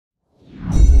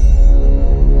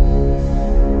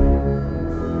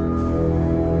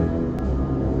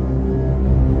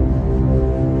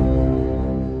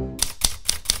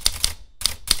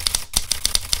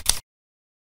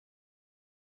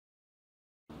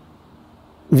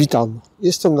Witam.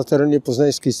 Jestem na terenie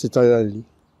poznańskiej Cytadeli.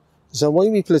 Za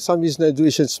moimi plecami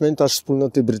znajduje się cmentarz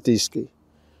wspólnoty brytyjskiej.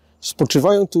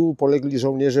 Spoczywają tu polegli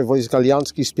żołnierze wojsk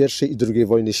alianckich z I i II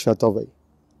wojny światowej.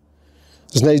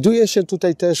 Znajduje się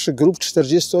tutaj też grób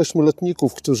 48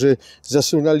 lotników, którzy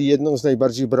zasunęli jedną z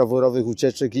najbardziej brawurowych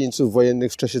ucieczek jeńców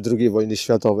wojennych w czasie II wojny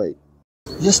światowej.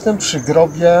 Jestem przy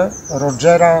grobie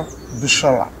Rogera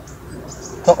Bushella.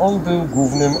 To on był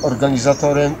głównym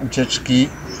organizatorem ucieczki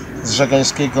z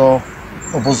żagańskiego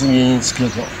obozu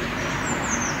jeńckiego.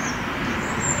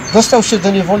 Dostał się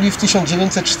do niewoli w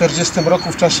 1940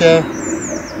 roku w czasie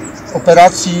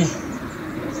operacji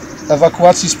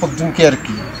ewakuacji spod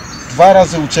Dunkierki. 2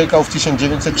 razy uciekał w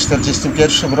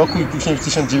 1941 roku i później w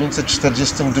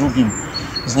 1942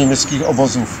 z niemieckich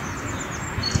obozów.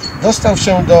 Dostał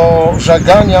się do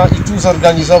Żagania i tu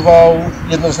zorganizował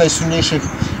jedną z najsłynniejszych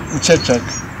ucieczek,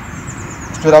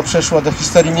 która przeszła do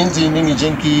historii m.in.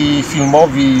 dzięki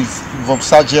filmowi w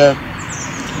obsadzie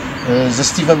ze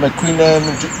Stevem McQueenem,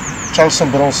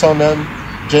 Charlesem Bronsonem,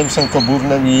 Jamesem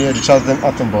Coburnem i Richardem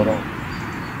Attenborough.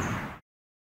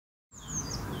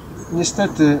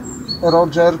 Niestety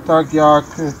Roger, tak jak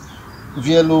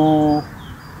wielu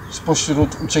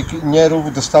spośród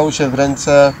uciekinierów, dostał się w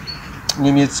ręce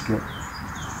niemieckie.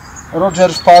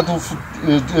 Roger wpadł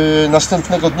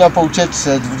następnego dnia po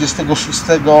ucieczce, 26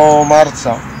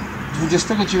 marca.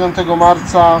 29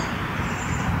 marca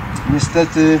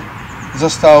niestety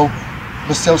został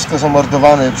bestialsko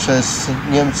zamordowany przez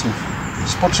Niemców.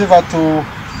 Spoczywa tu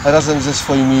razem ze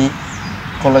swoimi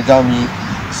kolegami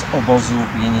z obozu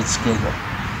jenieckiego.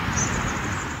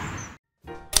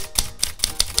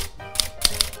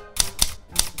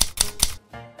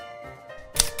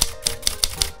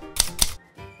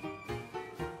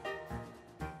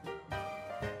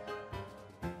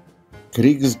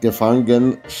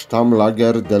 Kriegsgefangen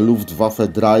Stammlager der Luftwaffe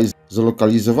 3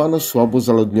 zlokalizowano w słabo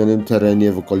zaludnionym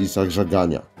terenie w okolicach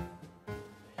Żagania.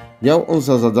 Miał on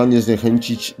za zadanie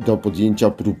zniechęcić do podjęcia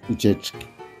prób ucieczki.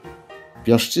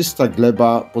 Piaszczysta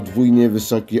gleba, podwójnie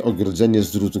wysokie ogrodzenie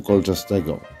z drutu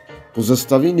kolczastego,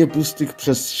 pozostawienie pustych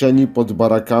przestrzeni pod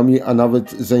barakami, a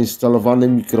nawet zainstalowane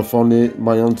mikrofony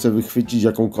mające wychwycić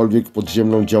jakąkolwiek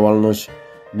podziemną działalność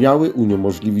miały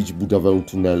uniemożliwić budowę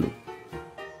tunelu.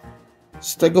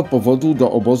 Z tego powodu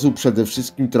do obozu przede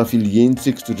wszystkim trafili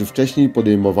jeńcy, którzy wcześniej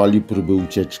podejmowali próby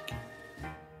ucieczki.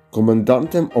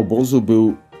 Komendantem obozu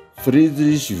był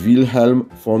Friedrich Wilhelm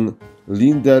von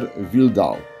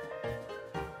Linder-Wildau.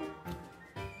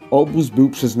 Obóz był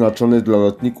przeznaczony dla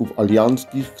lotników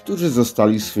alianckich, którzy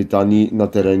zostali schwytani na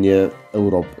terenie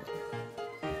Europy.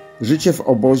 Życie w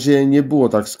obozie nie było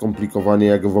tak skomplikowane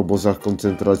jak w obozach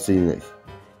koncentracyjnych.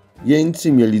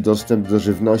 Jeńcy mieli dostęp do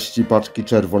żywności, paczki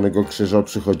Czerwonego Krzyża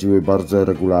przychodziły bardzo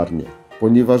regularnie.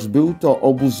 Ponieważ był to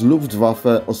obóz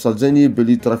Luftwaffe, osadzeni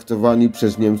byli traktowani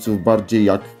przez Niemców bardziej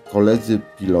jak koledzy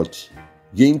piloci.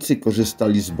 Jeńcy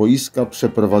korzystali z boiska,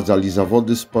 przeprowadzali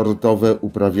zawody sportowe,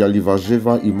 uprawiali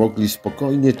warzywa i mogli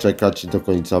spokojnie czekać do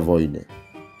końca wojny.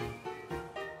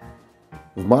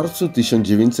 W marcu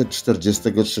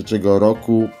 1943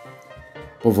 roku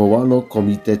powołano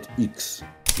Komitet X,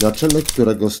 na czele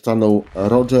którego stanął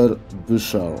Roger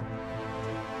Bushell.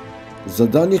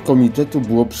 Zadanie komitetu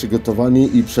było przygotowanie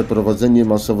i przeprowadzenie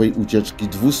masowej ucieczki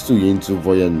 200 jeńców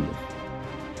wojennych.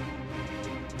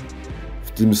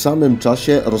 W tym samym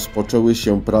czasie rozpoczęły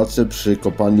się prace przy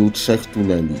kopaniu 3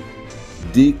 tuneli: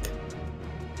 Dick,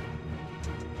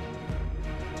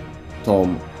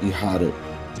 Tom i Harry.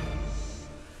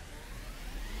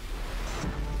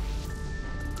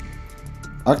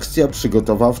 Akcja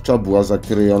przygotowawcza była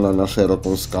zakrojona na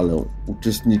szeroką skalę.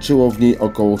 Uczestniczyło w niej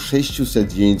około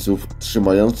 600 jeńców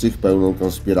trzymających pełną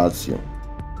konspirację.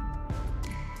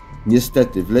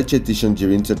 Niestety w lecie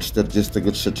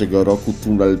 1943 roku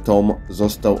tunel Tom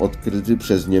został odkryty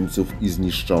przez Niemców i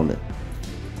zniszczony.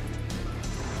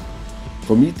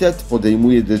 Komitet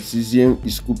podejmuje decyzję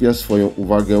i skupia swoją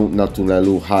uwagę na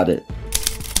tunelu Harry.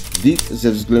 Dick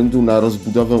ze względu na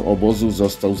rozbudowę obozu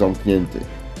został zamknięty.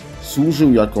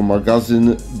 Służył jako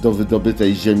magazyn do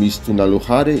wydobytej ziemi z tunelu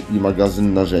Harry i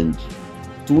magazyn narzędzi.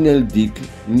 Tunel Dick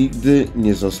nigdy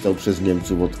nie został przez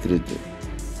Niemców odkryty.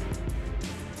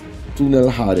 Tunel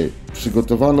Harry.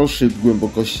 Przygotowano szyb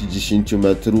głębokości 10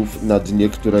 metrów, na dnie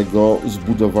którego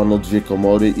zbudowano 2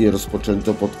 komory i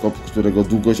rozpoczęto podkop, którego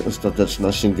długość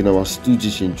ostateczna sięgnęła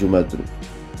 110 metrów.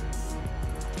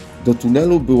 Do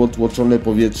tunelu było tłoczone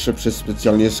powietrze przez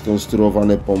specjalnie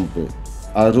skonstruowane pompy,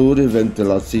 a rury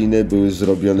wentylacyjne były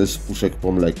zrobione z puszek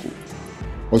po mleku.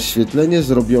 Oświetlenie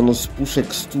zrobiono z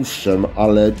puszek z tłuszczem,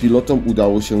 ale pilotom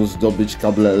udało się zdobyć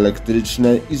kable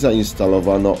elektryczne i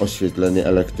zainstalowano oświetlenie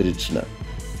elektryczne.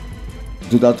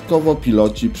 Dodatkowo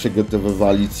piloci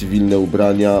przygotowywali cywilne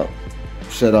ubrania,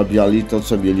 przerabiali to,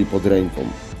 co mieli pod ręką.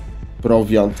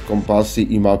 Prowiant, kompasy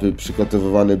i mapy,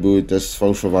 przygotowywane były też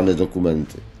sfałszowane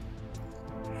dokumenty.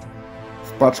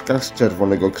 W paczkach z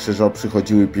Czerwonego Krzyża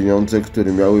przychodziły pieniądze,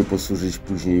 które miały posłużyć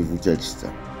później w ucieczce.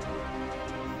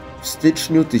 W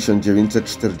styczniu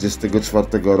 1944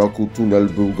 roku tunel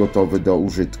był gotowy do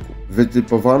użytku.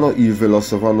 Wytypowano i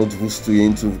wylosowano 200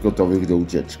 jeńców gotowych do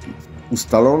ucieczki.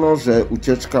 Ustalono, że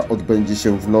ucieczka odbędzie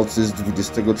się w nocy z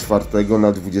 24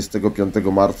 na 25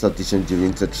 marca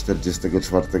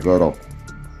 1944 roku.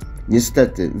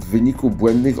 Niestety, w wyniku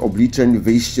błędnych obliczeń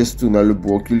wyjście z tunelu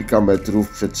było kilka metrów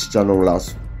przed ścianą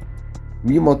lasu.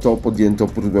 Mimo to podjęto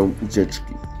próbę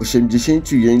ucieczki.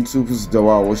 80 jeńców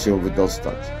zdołało się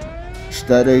wydostać.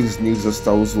 4 z nich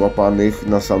zostało złapanych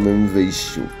na samym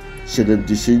wyjściu.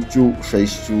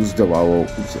 76 zdołało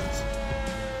uciec.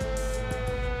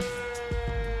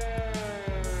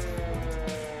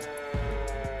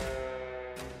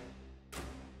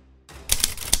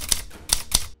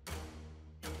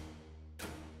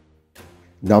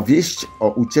 Na wieść o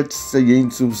ucieczce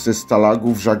jeńców ze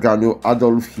stalagu w Żaganiu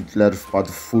Adolf Hitler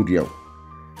wpadł w furię.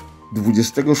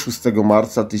 26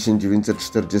 marca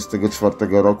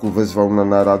 1944 roku wezwał na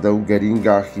naradę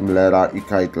Göringa, Himmlera i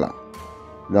Keitela.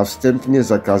 Następnie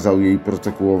zakazał jej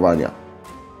protokołowania.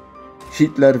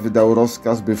 Hitler wydał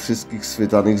rozkaz, by wszystkich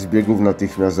schwytanych zbiegów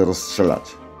natychmiast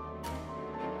rozstrzelać.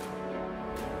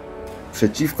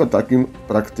 Przeciwko takim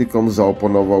praktykom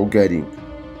zaoponował Göring.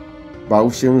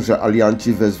 Bał się, że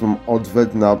alianci wezmą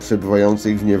odwet na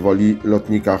przebywających w niewoli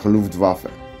lotnikach Luftwaffe.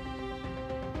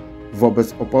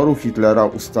 Wobec oporu Hitlera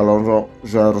ustalono,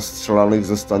 że rozstrzelanych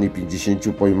zostanie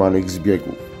 50 pojmanych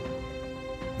zbiegów.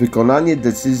 Wykonanie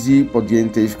decyzji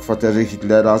podjętej w kwaterze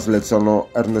Hitlera zlecono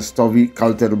Ernestowi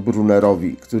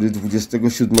Kaltenbrunnerowi, który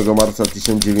 27 marca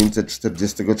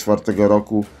 1944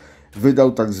 roku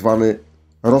wydał tzw.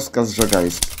 rozkaz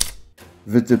żagański.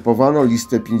 Wytypowano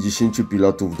listę 50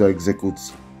 pilotów do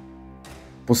egzekucji.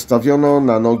 Postawiono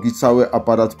na nogi cały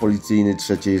aparat policyjny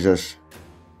III Rzeszy.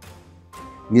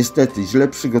 Niestety, źle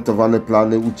przygotowane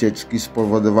plany ucieczki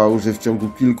spowodowały, że w ciągu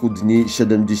kilku dni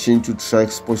 73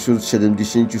 spośród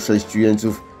 76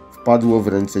 jeńców wpadło w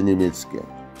ręce niemieckie.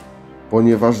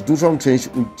 Ponieważ dużą część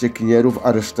uciekinierów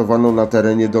aresztowano na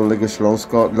terenie Dolnego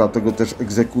Śląska, dlatego też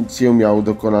egzekucję miało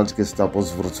dokonać gestapo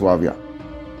z Wrocławia.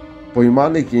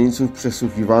 Pojmanych jeńców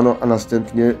przesłuchiwano, a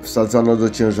następnie wsadzano do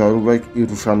ciężarówek i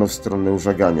ruszano w stronę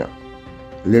Żagania.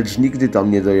 Lecz nigdy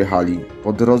tam nie dojechali,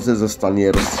 po drodze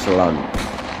zostali rozstrzelani.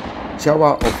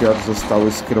 Ciała ofiar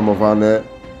zostały skremowane,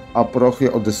 a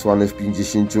prochy odesłane w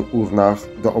 50 urnach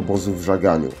do obozu w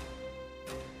Żaganiu.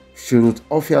 Wśród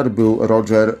ofiar był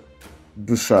Roger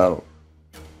Bushell.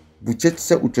 W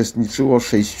ucieczce uczestniczyło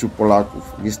 6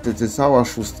 Polaków. Niestety cała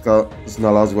szóstka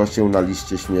znalazła się na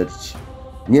liście śmierci.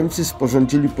 Niemcy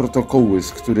sporządzili protokoły,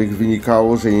 z których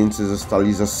wynikało, że jeńcy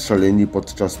zostali zastrzeleni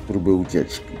podczas próby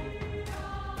ucieczki.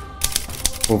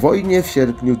 Po wojnie w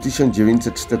sierpniu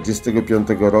 1945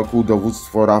 roku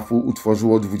dowództwo RAF-u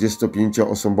utworzyło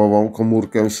 25-osobową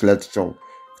komórkę śledczą,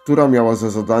 która miała za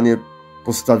zadanie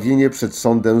postawienie przed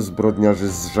sądem zbrodniarzy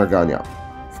z Żagania.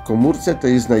 W komórce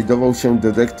tej znajdował się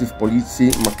detektyw policji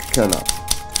Mckenna,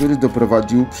 który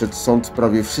doprowadził przed sąd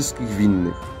prawie wszystkich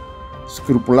winnych.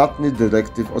 Skrupulatny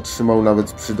detektyw otrzymał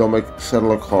nawet przydomek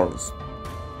Sherlock Holmes.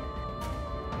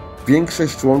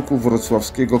 Większość członków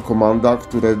wrocławskiego komanda,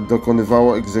 które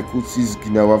dokonywało egzekucji,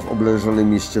 zginęła w oblężonym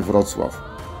mieście Wrocław,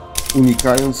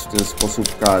 unikając w ten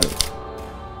sposób kary.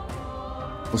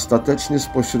 Ostatecznie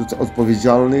spośród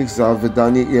odpowiedzialnych za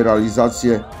wydanie i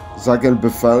realizację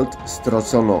Zagenbefehl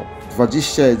stracono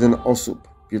 21 osób,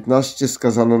 15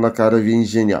 skazano na karę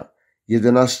więzienia,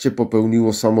 11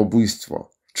 popełniło samobójstwo,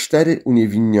 4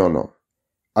 uniewinniono,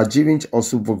 a 9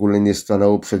 osób w ogóle nie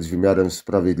stanęło przed wymiarem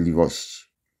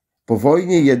sprawiedliwości. Po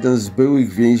wojnie jeden z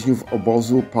byłych więźniów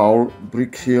obozu, Paul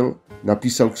Brickhill,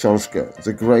 napisał książkę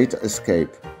The Great Escape,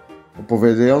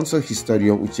 opowiadającą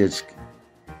historię ucieczki.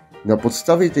 Na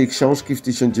podstawie tej książki w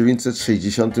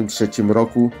 1963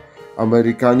 roku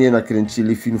Amerykanie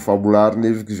nakręcili film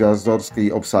fabularny w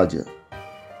gwiazdorskiej obsadzie.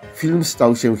 Film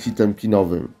stał się hitem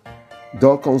kinowym.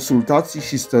 Do konsultacji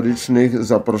historycznych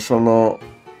zaproszono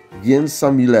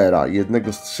Jensza Millera,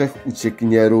 jednego z 3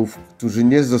 uciekinierów, którzy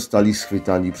nie zostali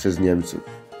schwytani przez Niemców.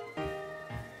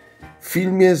 W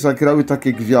filmie zagrały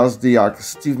takie gwiazdy jak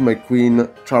Steve McQueen,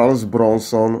 Charles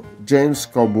Bronson, James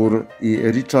Coburn i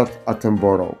Richard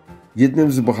Attenborough.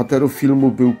 Jednym z bohaterów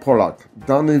filmu był Polak,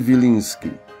 Dany Wiliński,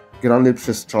 grany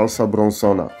przez Charlesa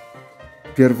Bronsona.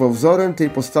 Pierwowzorem tej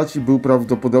postaci był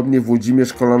prawdopodobnie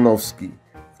Włodzimierz Kolanowski,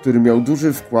 który miał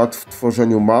duży wkład w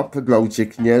tworzeniu map dla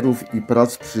uciekinierów i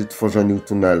prac przy tworzeniu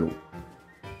tunelu.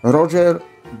 Roger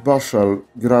Bushell,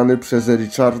 grany przez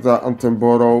Richarda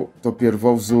Attenborough, to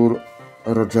pierwowzór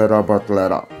Rogera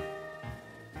Butlera.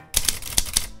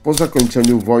 Po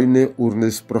zakończeniu wojny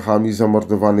urny z prochami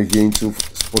zamordowanych jeńców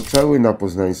spoczęły na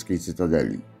poznańskiej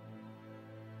Cytadeli.